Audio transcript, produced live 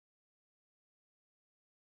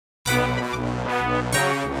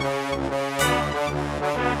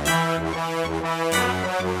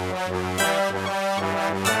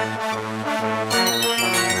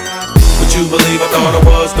believe I thought I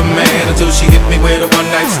was the man until she hit me with a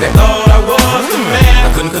one-night stand. Thought I was the man.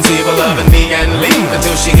 I couldn't conceive of loving me and leave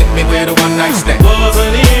until she hit me with a one-night stand.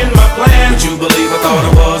 Wasn't in my plan. Would you believe I thought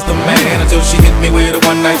I was the man until she hit me with a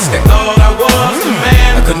one-night stand? Thought I was the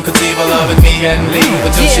man. I couldn't conceive of loving me and leave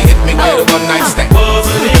until she hit me with a one-night stand.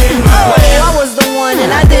 Wasn't in my plan. I was the one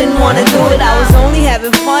and I didn't wanna do it. I was only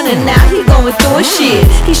having fun and now he going through a shit.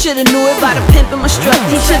 He should've knew it by the pimp in my strut.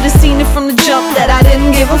 He should've seen it from the jump that I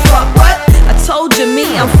didn't give a fuck. What? I told you me,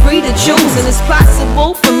 I'm free to choose, and it's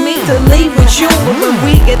possible for me to leave with you. But when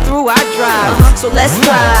we get through, I drive, so let's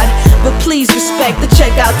ride. But please respect the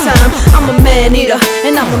checkout time. I'm a man eater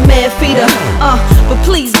and I'm a man feeder. But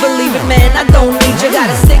please believe it, man, I don't need you. Got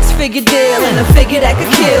a 6-figure deal and a figure that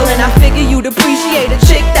could kill, and I figure you'd appreciate a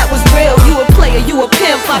chick that was real. You a player, you a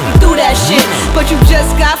pimp, I be through that shit, but you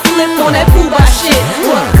just got flipped on that poo-bah shit.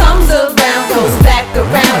 What comes around goes back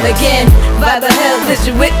around again. Why the hell did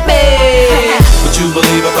you with me? Would you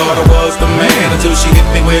believe I thought I was the man until she hit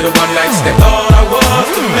me with a one-night stand? Thought I was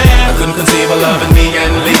the man. I couldn't conceive of loving me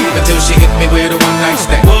and leave until she hit me with a one-night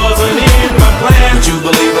stand. Wasn't in my plan. Would you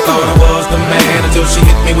believe I thought I was the man until she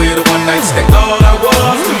hit me with a one-night stand? Thought I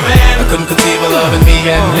was the man. I couldn't conceive of loving me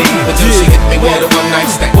and leave until she hit me with a one-night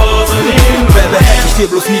stand. Wasn't in my plan. Hätte ich dir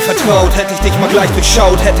bloß nie vertraut, hätte ich dich mal gleich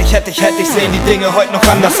durchschaut, hätte ich, sehen die Dinge heute noch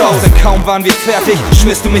anders aus. Denn kaum waren wir fertig,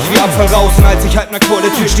 schmiss du mich wie Abfall raus. Und als ich halb nackt vor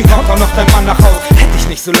der Tür stieg, kommt auch noch dein Mann nach Haus. Hätte ich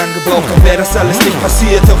nicht so lange gebraucht, dann wäre das alles nicht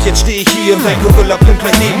passiert. Doch jetzt steh ich hier und dein Gorilla blinkt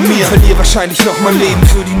gleich neben mir. Verlier wahrscheinlich noch mein Leben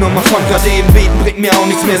für die Nummer von gerade eben. Beten bringt mir auch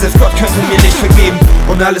nichts mehr, selbst Gott könnte mir nicht vergeben.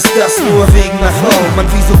 Und alles das nur wegen einer Frau. Mann,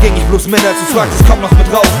 wieso ging ich bloß mit, als du fragtest, komm noch mit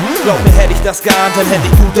raus. Glaub mir, hätte ich das geahnt, dann hätte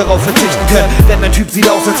ich gut darauf verzichten können. Denn mein Typ sieht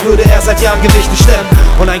aus, als würde er seit Jahren Gewichte stemmen.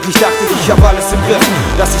 Und eigentlich dachte ich hab alles im Griff,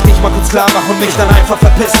 dass ich dich mal kurz klar mache und mich dann einfach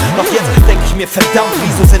verpiss. Doch jetzt denk ich mir, verdammt,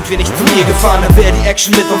 wieso sind wir nicht zu mir gefahren? Dann wäre die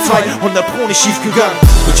Action mit uns 200 Pro nicht schief gegangen.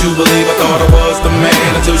 Would you believe I thought I was the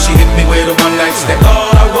man until she hit me with a one-night stand?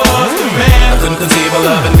 Thought I was the man. I couldn't conceive of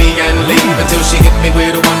loving me and leave until she hit me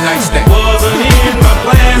with a one-night stand. Wasn't in my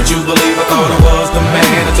plan. Would you believe I thought I was the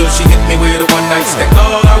man until she hit me with a one-night stand?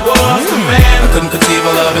 Thought I was the man. I couldn't conceive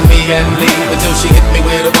of loving me and leave until she hit me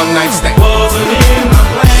with a one-night stand. Wasn't in my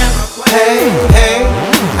plan. Hey, hey,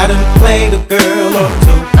 I done played a girl or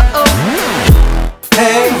two.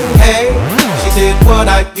 Hey, hey, she did what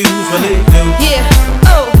I usually do. Yeah,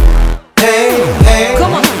 Hey, hey,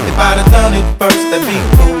 come on. If I'd have done it first, that'd be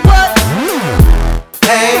cool. What?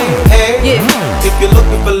 Hey, hey, Yeah. If you're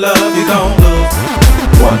looking for love, you gon' lose.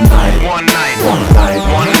 One night,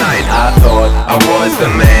 I thought I was the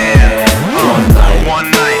man. One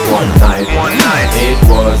night, it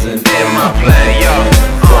wasn't in my plan. Yo,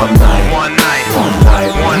 one night,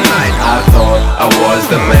 I thought I was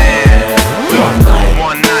the man. One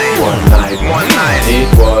night, it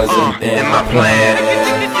wasn't in my plan.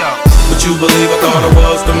 Would you believe I thought I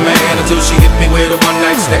was the man until she hit me with a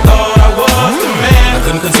one-night stand? Thought I was the man. I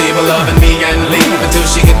couldn't conceive of loving me and leave until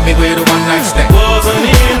she hit me with a one-night stand. Wasn't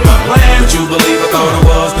in my plan. Would you believe I thought I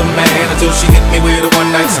was the man until she hit me with a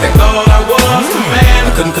one-night stand? Thought I was the man.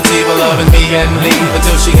 I couldn't conceive of loving me and leave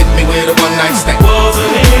until she hit me with a one-night stand.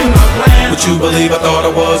 Wasn't in my plan. Would you believe I thought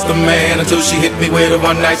I was the man until she hit me with a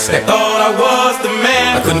one-night stand? Thought I was the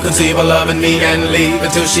man. I couldn't conceive of loving me and leave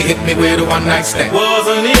until she hit me with a one-night stand.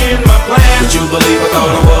 Wasn't in my plan. Would you believe I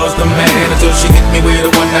thought I was the man until she hit me with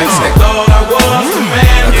a one-night stand? Thought I was the man.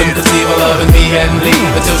 I couldn't conceive of loving me and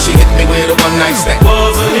leave until she hit me with a one-night stand.